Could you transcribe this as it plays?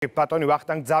ბატონი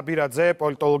ვახტანგ ძაბირაძე,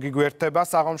 პოლიტოლოგი გვერდება,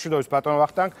 საღამოშიდობის ბატონო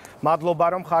ვახტანგ, მადლობა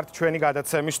რომ ხართ ჩვენი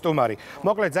გადაცემის სტუმარი.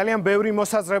 მოკლედ, ძალიან ბევრი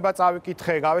მოსაზრება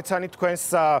წავიკითხე, გავეცანით თქვენს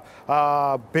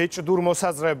ბეჭდურ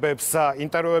მოსაზრებებს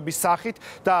ინტერვიუების სახით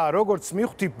და როგორც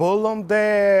მივხვდი, ბოლომდე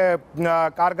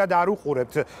კარგად არ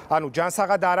უყურებთ, ანუ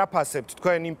ჯანსაღად არ აფასებთ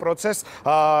თქვენ იმ პროცესს,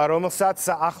 რომელსაც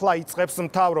ახლა იწყებს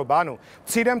მთავრობა, ანუ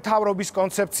მცირე მთავრობის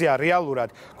კონცეფცია რეალურად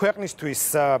ქვეყნისთვის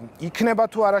იქნება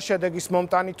თუ არა შედეგის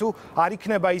მომტანი თუ არ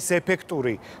იქნება ის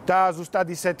ეფექტური და ზუსტად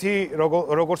ისეთი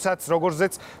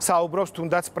როგორზეც საუბრობს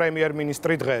თუნდაც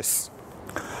პრემიერ-მინისტრი დღეს.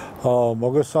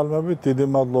 მოგესალმებით, დიდი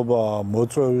მადლობა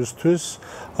მოწვევისთვის.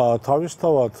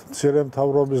 თავისთავად მცირე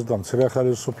მთავრობის და მცირე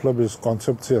ხელისუფლების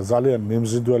კონცეფცია ძალიან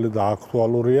მიმზიდველი და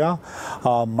აქტუალურია,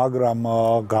 მაგრამ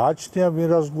გააჩნია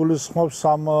ვინაც გულისხმობს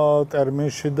ამ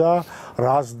ტერმინში და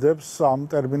რასდებს ამ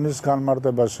ტერმინის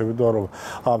განმარტებაში, იმიტომ რომ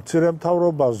მცირე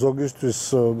მთავრობა ზოგისთვის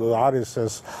არის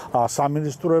ეს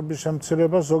სამინისტროების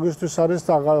შემცირება, ზოგისთვის არის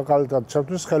მაგალითად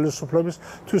ჩემთვის ხელისუფლების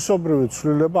თვისობრივი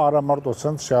ცვლილება არა მარტო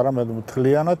ცენტრში, არამედ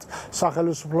მთლიანად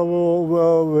სახელმწიფო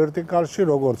ვერტიკალში,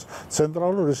 როგორც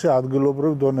ცენტრალურ, ისე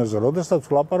ადგილობრივ დონეზე. როდესაც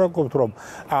ვლაპარაკობთ, რომ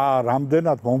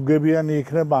რამდენად მომგებიანი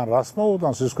იქნება, ან რას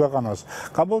მოუტანს ის ქვეყანას,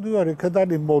 გამოდივარ იქედან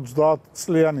იმ 30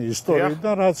 წლიანი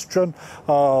ისტორიიდან, რაც ჩვენ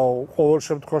ყოველ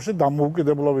შემთხვევაში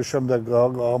დამოუკიდებლობის შემდეგ,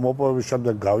 მოპოვების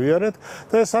შემდეგ გავიარეთ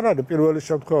და ეს არ არის პირველი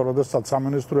შემთხვევა, როდესაც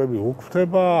სამინისტროები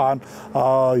უქმდება, ან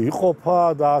იყოფა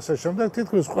და ასე შემდეგ.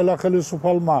 თითქმის ყველა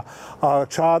ხელისუფალმა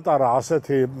ჩაატარა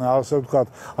ასეთი, ასე ვთქვათ,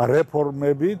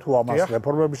 რეფორმები, თუ ამას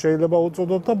რეფორმები შეიძლება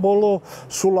უწოდოთ და ბოლო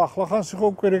სულ ახლახანს იყო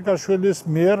კვირიკაშვილის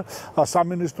მიერ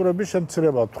სამინისტროების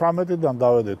შემცირება 18-დან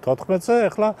დავედით 14-ზე,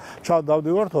 ახლა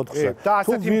ჩავდივართ 4-ზე. და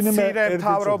ასეთი მცირე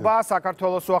მთავრობა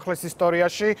საქართველოს უახლეს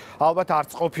ისტორიაში ალბათ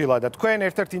არც ყოფილა და თქვენ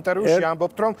ერთ-ერთ ინტერვიუში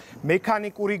ამბობთ, რომ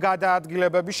მექანიკური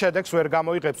გადაადგილებების შედეგს ვერ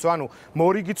გამოიღებს, ანუ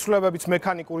მორიგი ცვლილებებიც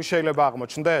მექანიკური შეიძლება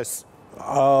აღმოჩნდეს?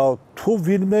 თუ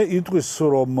ვინმე იტყვის,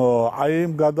 რომ აი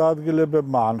იმ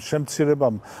გადაადგილებებმა ან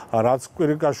შემცირებამ, რაც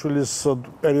კვირიკაშვილის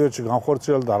პერიოდში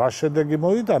განხორციელდა, რა შედეგი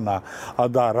მოიტანა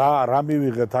და რა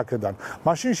მივიღეთ აქედან,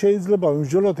 მაშინ შეიძლება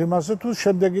ვიმსჯელოთ იმასე, თუ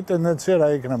შემდეგი ტენდენცია რა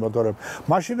იქნება, თორემ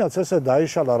მაშინაც ესე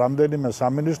დაიშალა რამდენიმე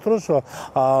სამინისტროს,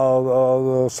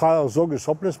 ზოგი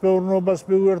სოფლის მეურნეობას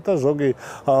მიუერთა, ზოგი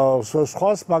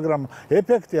სხვას, მაგრამ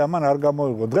ეფექტი ამან არ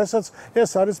გამოიღო. დღესაც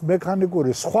ეს არის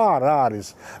მექანიკური, სხვა რა არის,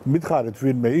 მითხარით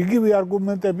ვინმე, იგივე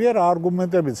არგუმენტებია, რა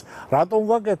არგუმენტებიც, რატომ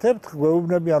ვაკეთებთ,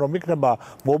 გვეუბნებიან, რომ იქნება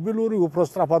მობილური, უფრო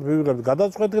სწრაფად მივიღებთ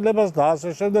გადაწყვეტილებას და ასე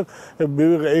შემდეგ,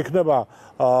 იქნება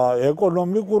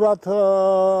ეკონომიკურად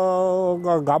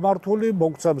გამართული,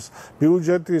 მოგცემს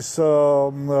ბიუჯეტის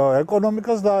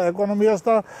ეკონომიკას და ეკონომიას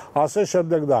და ასე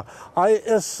შემდეგ და აი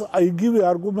ეს იგივე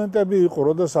არგუმენტები იყო,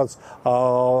 როდესაც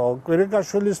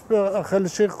კვირიკაშვილის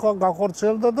ხელში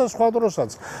განხორციელდა და სხვა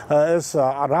დროსაც ეს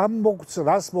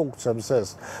რას მოგცემს ეს,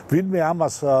 ვინმე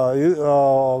ამას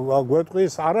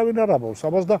გვეტყვის, არავინ არ ამბობს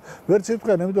ამას და ვერც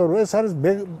იტყვიან, იმიტომ რომ ეს არის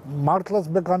მართლაც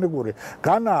მექანიკური.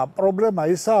 განა პრობლემა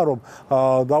ისაა, რომ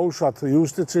დაუშვათ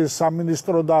იუსტიციის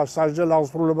სამინისტრო და სასჯელ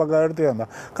აღსრულება გაერთიანდა.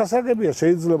 გასაგებია,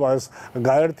 შეიძლება ეს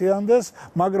გაერთიანდეს,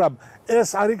 მაგრამ ეს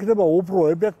არ იქნება უფრო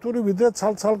ეფექტური, ვიდრე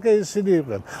ცალ-ცალკე ისინი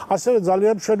იყვნენ. ასევე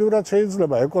ძალიან მშვენივრად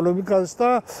შეიძლება ეკონომიკას და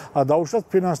დაუშვათ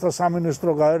ფინანსთა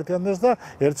სამინისტრო გაერთიანდეს და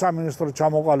ერთ სამინისტრო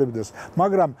ჩამოყალიბდეს.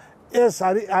 მაგრამ ეს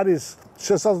არის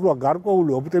შესაძლოა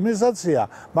გარკვეული ოპტიმიზაცია,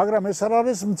 მაგრამ ეს არ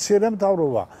არის მცირე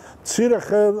მთავრობა. მცირე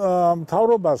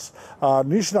მთავრობას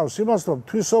ნიშნავს იმას, რომ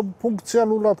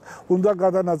თვისოფუნქციონალურად უნდა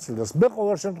გადანაწილდეს. მე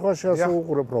ყოველ შემთხვევაში ასე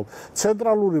ვუყურებ, რომ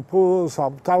ცენტრალური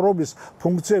მთავრობის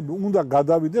ფუნქციები უნდა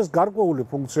გადავიდეს, გარკვეული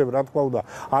ფუნქციები, რა თქმა უნდა,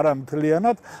 არა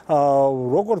მთლიანად,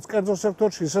 როგორც კერძო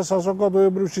სექტორში, ისე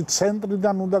საზოგადოებრივში,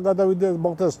 ცენტრიდან უნდა გადავიდეს,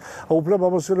 მოხდეს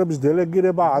უფლებამოსილების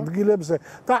დელეგირება ადგილებზე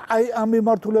და აი ამ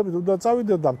მიმართულებით უნდა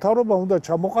წავიდეთ და მთავრობა უნდა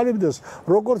ჩამოყალიბდეს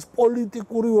როგორც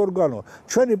პოლიტიკური ორგანო.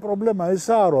 ჩვენი პრობლემა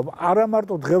ისაა, რომ არა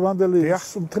მარტო დღევანდელი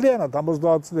მთლიანად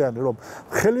 70 წლიანი, რომ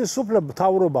ხელისუფლება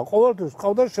მთავრობა ყოველთვის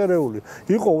ყავდა შერეული.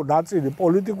 იყო ნაწილი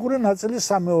პოლიტიკური, ნაწილი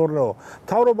სამეურნეო.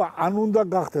 მთავრობა ან უნდა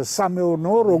გახდეს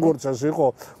სამეურნეო, როგორც ეს იყო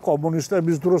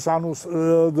კომუნისტების დროს, ანუ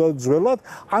ძველად,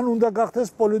 ან უნდა გახდეს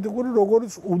პოლიტიკური,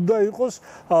 როგორც უნდა იყოს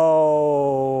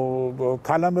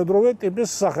თანამედროვე ტიპის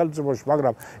სახელმწიფოში,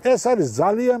 მაგრამ ეს არის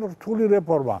ძალიან რთული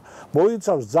რეფორმა.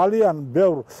 მოიცავს ძალიან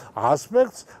ბევრ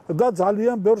ასპექტს და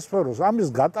ძალიან ბევრ სფეროს.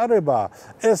 ამის გატარება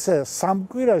ესე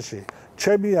სამ კვირაში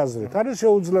ჩემი აზრით არის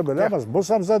შეუძლებელი ამას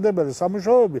მოსამზადებელი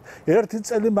სამუშაოები ერთი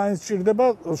წელი მაინც ჭირდება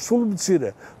სულ მცირე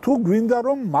თუ გვინდა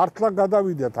რომ მართლა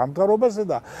გადავიდეთ ამ მთავრობაზე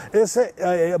და ესე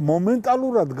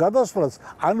მომენტალურად გადასვლაც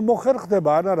ან მოხერხდება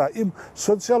ან არა იმ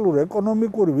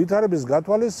სოციალურ-ეკონომიკური ვითარების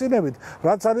გათვალისწინებით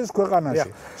რაც არის ქვეყანაში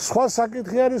სხვა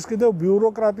საკითხი არის კიდევ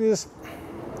ბიუროკრატიის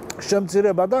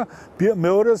შემცირება და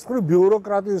მეორე მხრივ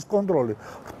ბიუროკრატიის კონტროლი.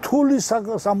 რთული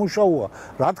სამუშაოა.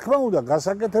 რა თქმა უნდა,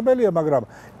 გასაკეთებელია, მაგრამ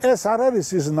ეს არ არის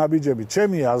ის ნაბიჯები,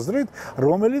 ჩემი აზრით,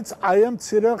 რომელიც აი ამ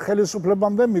მცირე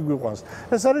ხელისუფლებამდე მიგვიყვანს.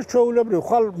 ეს არის ჩვეულებრივი,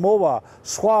 ხვალ მოვა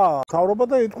სხვა მთავრობა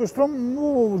და იტყვის, რომ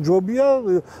ჯობია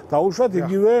დაუშვათ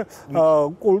იგივე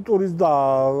კულტურის და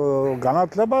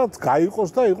განათლება გაიყოს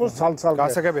და იყოს ცალ-ცალკე.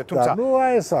 გასაგებია, თუმცა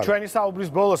ჩვენი საუბრის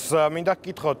ბოლოს მინდა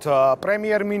გკითხოთ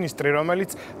პრემიერ-მინისტრი,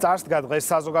 რომელიც წარსდგა დღეს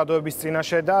საზოგადოების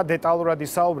წინაშე და დეტალურად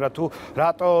ისაუბრა თუ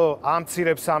რატო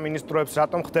ამცირებს სამინისტროებს,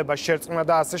 რატომ ხდება შერწყმა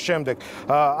და ასე შემდეგ.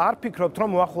 არ ფიქრობთ,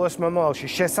 რომ უახლოეს მომავალში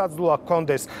შესაძლოა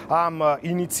გქონდეს ამ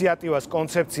ინიციატივას,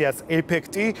 კონცეფციას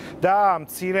ეფექტი და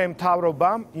მცირე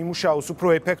მთავრობამ იმუშაოს უფრო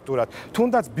ეფექტურად.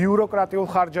 თუნდაც ბიუროკრატიულ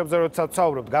ხარჯებზე როცა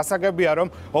ვსაუბრობთ, გასაგებია, რომ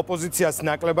ოპოზიციას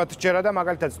ნაკლებად სჯერა და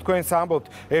მაგალითად თქვენს ამბობთ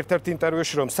ერთ-ერთ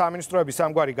ინტერვიუში, რომ სამინისტროების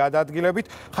ამგვარი გადაადგილებით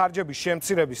ხარჯების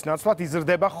შემცირების ნაცვლად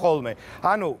იზრდება ხოლმე.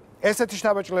 ანუ ესეთი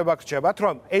შთაბეჭდილება გრჩებათ,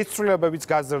 რომ ეს ცვლილებებიც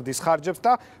გაზრდის ხარჯებს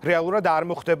და რეალურად არ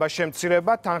მოხდება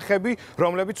შემცირება, თანხები,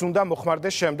 რომლებიც უნდა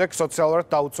მოხმარდეს შემდეგ სოციალურად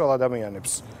დაუცველ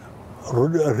ადამიანებს.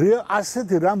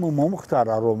 ასეთი რამ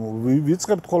მომხდარა, რომ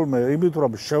ვიწყებთ ხოლმე იმით,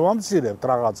 რომ შევამცირებთ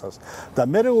რაღაცას და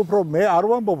მე არ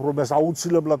ვამბობ, რომ ეს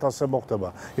აუცილებლად ასე მოხდება.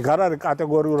 იქ არ არის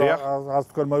კატეგორიულად, ასე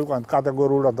თქვენ მოვიყვანეთ,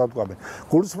 კატეგორიულად დადგომი.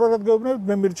 გულწრფელად გეუბნებით,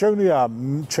 მე მირჩევნია,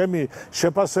 ჩემი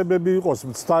შეფასებები იყოს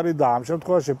მცდარი და ამ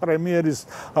შემთხვევაში პრემიერის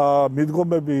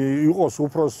მიდგომები იყოს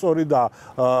უფრო სწორი და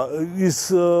ის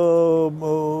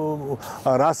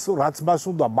რაც მას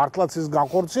უნდა მართლაც ის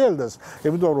განხორციელდეს,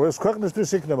 იმიტომ რომ ეს ქვეყნისთვის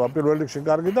იქნება რიგში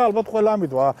კარგი და ალბათ ყველა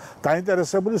ამითვა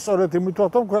დაინტერესებული სწორედ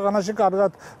იმითვათ რომ ქვეყანაში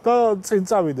კარგად და წინ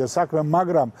წავიდეს საქმე,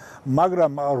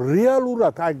 მაგრამ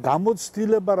რეალურად აი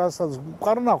გამოცდილება რასაც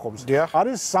ყარნახობს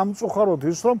არის სამწუხაროდ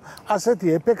ის რომ ასეთი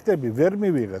ეფექტები ვერ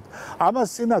მივიღეთ. ამას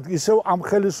წინათ ისევ ამ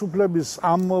ხელისუფლების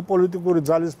ამ პოლიტიკური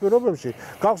ძალის პირობებში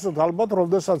გახსოვთ ალბათ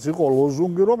როდესაც იყო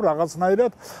ლოზუნგი რომ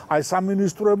რაღაცნაირად აი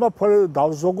სამინისტროებმა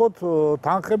დავზოგოთ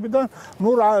თანხები და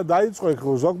ნუ დაიწყო იქ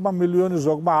ზოგმა მილიონი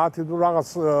ზოგმა 10 თუ რაღაც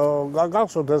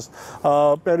გახსოვთ ეს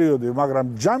პერიოდი,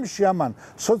 მაგრამ ჯამში ამან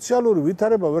სოციალური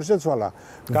ვითარება ვერ შეცვალა.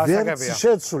 ვერ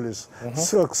შეცვლის.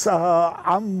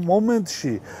 ამ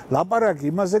მომენტში ლაპარაკი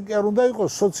იმაზე კი არ უნდა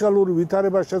იყოს სოციალური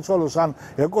ვითარება შეცვალოს ან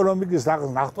ეკონომიკის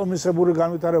ნახტომისებური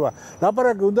განვითარება.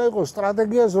 ლაპარაკი უნდა იყოს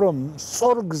სტრატეგიაზე, რომ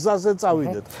სწორ გზაზე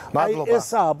წავიდეთ. აი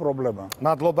ესაა პრობლემა.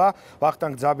 მადლობა,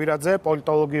 ვახტანგ ძაბირაძე,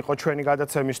 პოლიტოლოგი იყო ჩვენი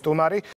გადაცემის სტუმარი.